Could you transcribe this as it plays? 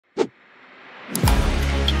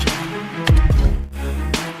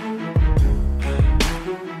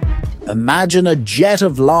Imagine a jet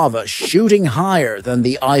of lava shooting higher than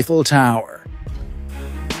the Eiffel Tower.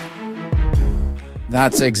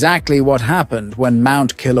 That's exactly what happened when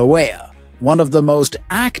Mount Kīlauea, one of the most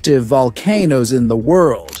active volcanoes in the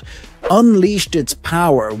world, unleashed its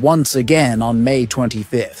power once again on May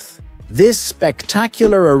 25th. This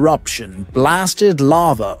spectacular eruption blasted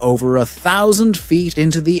lava over 1,000 feet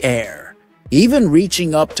into the air, even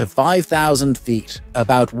reaching up to 5,000 feet,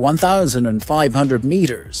 about 1,500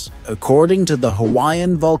 meters, according to the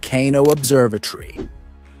Hawaiian Volcano Observatory.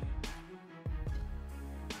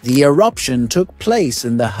 The eruption took place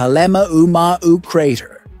in the Halemaumau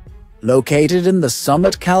crater, located in the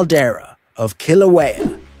summit caldera of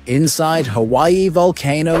Kīlauea, inside Hawai'i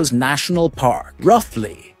Volcanoes National Park,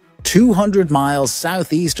 roughly 200 miles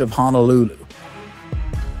southeast of Honolulu.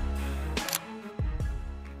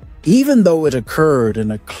 Even though it occurred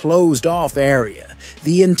in a closed-off area,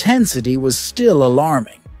 the intensity was still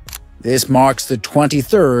alarming. This marks the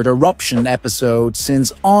 23rd eruption episode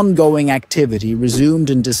since ongoing activity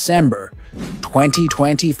resumed in December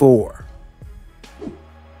 2024.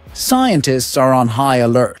 Scientists are on high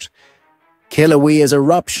alert. Kilauea's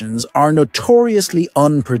eruptions are notoriously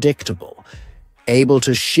unpredictable, able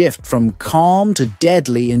to shift from calm to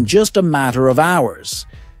deadly in just a matter of hours.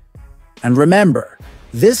 And remember,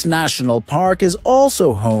 this national park is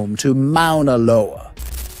also home to Mauna Loa,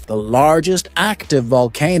 the largest active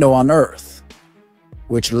volcano on Earth,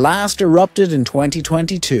 which last erupted in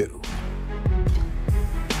 2022.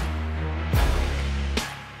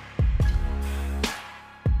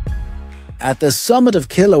 At the summit of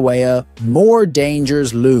Kīlauea, more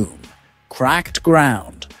dangers loom: cracked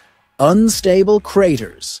ground, unstable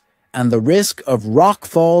craters, and the risk of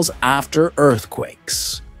rockfalls after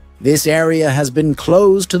earthquakes. This area has been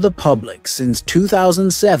closed to the public since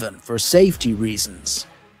 2007 for safety reasons.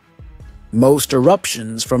 Most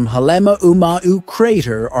eruptions from Halemaumau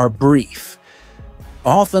crater are brief,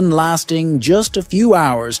 often lasting just a few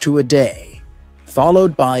hours to a day,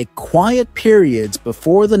 followed by quiet periods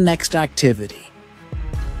before the next activity.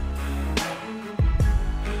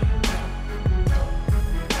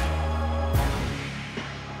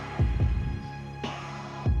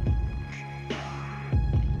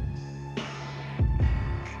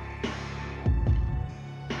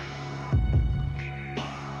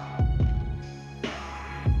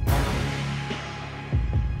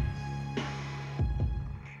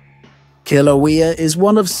 Kīlauea is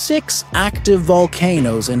one of 6 active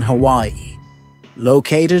volcanoes in Hawaii,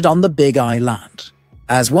 located on the Big Island.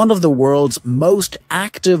 As one of the world's most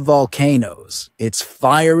active volcanoes, its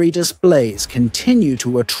fiery displays continue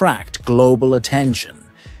to attract global attention.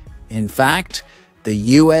 In fact,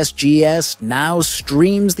 the USGS now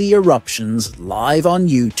streams the eruptions live on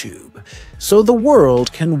YouTube, so the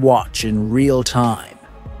world can watch in real time.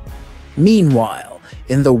 Meanwhile,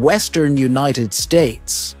 in the western United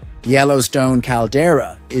States, Yellowstone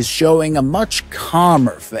caldera is showing a much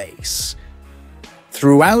calmer face.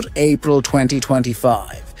 Throughout April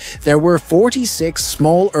 2025, there were 46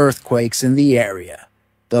 small earthquakes in the area,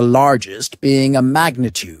 the largest being a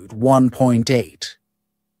magnitude 1.8.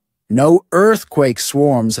 No earthquake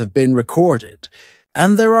swarms have been recorded,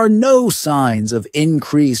 and there are no signs of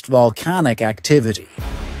increased volcanic activity.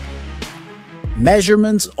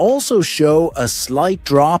 Measurements also show a slight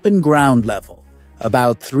drop in ground level,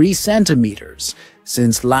 about 3 centimeters,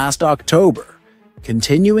 since last October,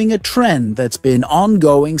 continuing a trend that's been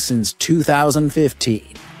ongoing since 2015.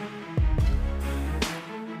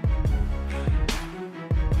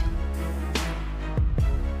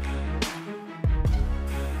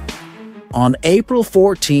 On April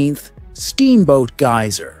 14th, Steamboat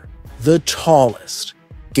Geyser, the tallest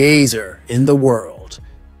geyser in the world,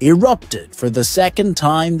 erupted for the second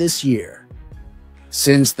time this year.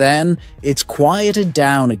 Since then, it's quieted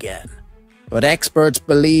down again, but experts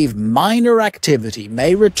believe minor activity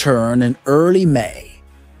may return in early May.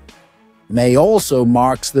 May also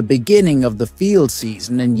marks the beginning of the field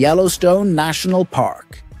season in Yellowstone National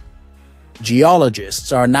Park.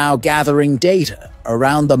 Geologists are now gathering data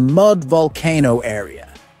around the Mud Volcano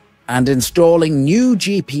area and installing new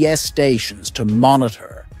GPS stations to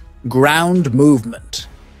monitor ground movement.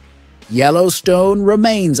 Yellowstone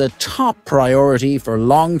remains a top priority for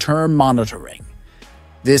long-term monitoring.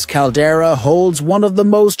 This caldera holds one of the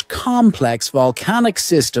most complex volcanic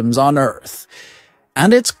systems on Earth,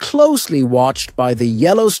 and it's closely watched by the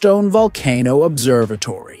Yellowstone Volcano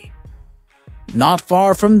Observatory. Not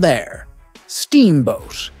far from there,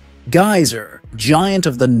 Steamboat Geyser, giant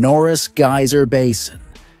of the Norris Geyser Basin,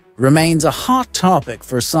 remains a hot topic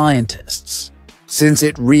for scientists. Since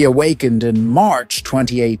it reawakened in March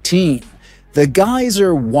 2018, The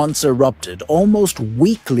geyser once erupted almost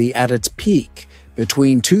weekly at its peak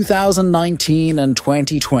between 2019 and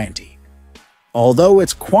 2020. Although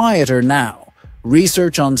it's quieter now,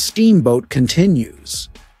 research on Steamboat continues.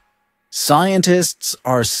 Scientists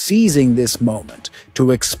are seizing this moment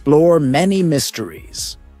to explore many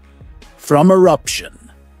mysteries. From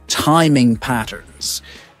eruption, timing patterns,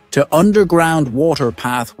 to underground water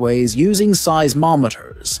pathways using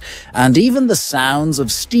seismometers, and even the sounds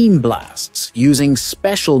of steam blasts using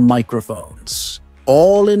special microphones,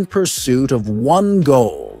 all in pursuit of one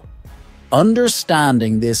goal: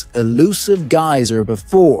 understanding this elusive geyser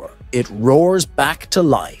before it roars back to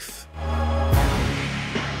life.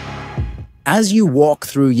 As you walk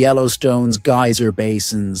through Yellowstone's geyser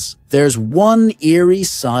basins, there's one eerie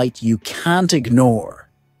sight you can't ignore.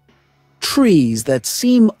 Trees that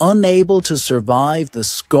seem unable to survive the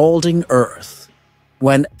scalding earth.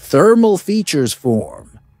 When thermal features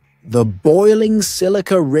form, the boiling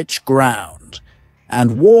silica-rich ground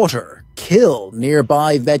and water kill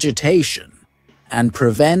nearby vegetation and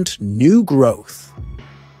prevent new growth.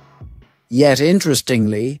 Yet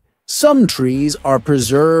interestingly, some trees are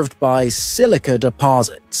preserved by silica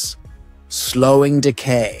deposits, slowing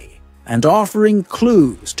decay and offering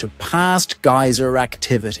clues to past geyser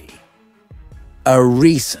activity. A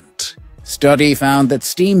recent study found that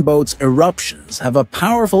Steamboat's eruptions have a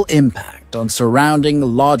powerful impact on surrounding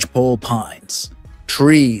lodgepole pines.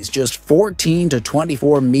 Trees just 14 to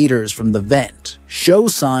 24 meters from the vent show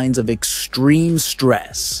signs of extreme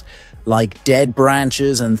stress, like dead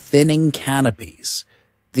branches and thinning canopies.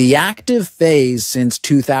 The active phase since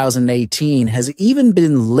 2018 has even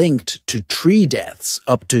been linked to tree deaths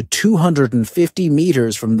up to 250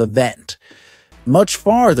 meters from the vent, much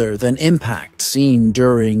farther than impact seen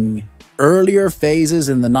during earlier phases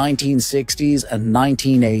in the 1960s and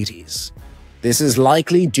 1980s. This is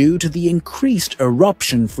likely due to the increased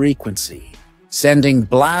eruption frequency, sending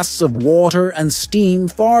blasts of water and steam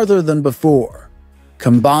farther than before,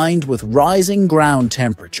 combined with rising ground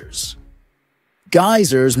temperatures.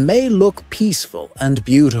 Geysers may look peaceful and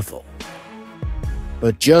beautiful,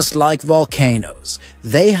 but just like volcanoes,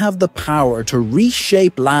 they have the power to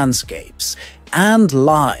reshape landscapes and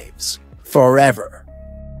lives forever.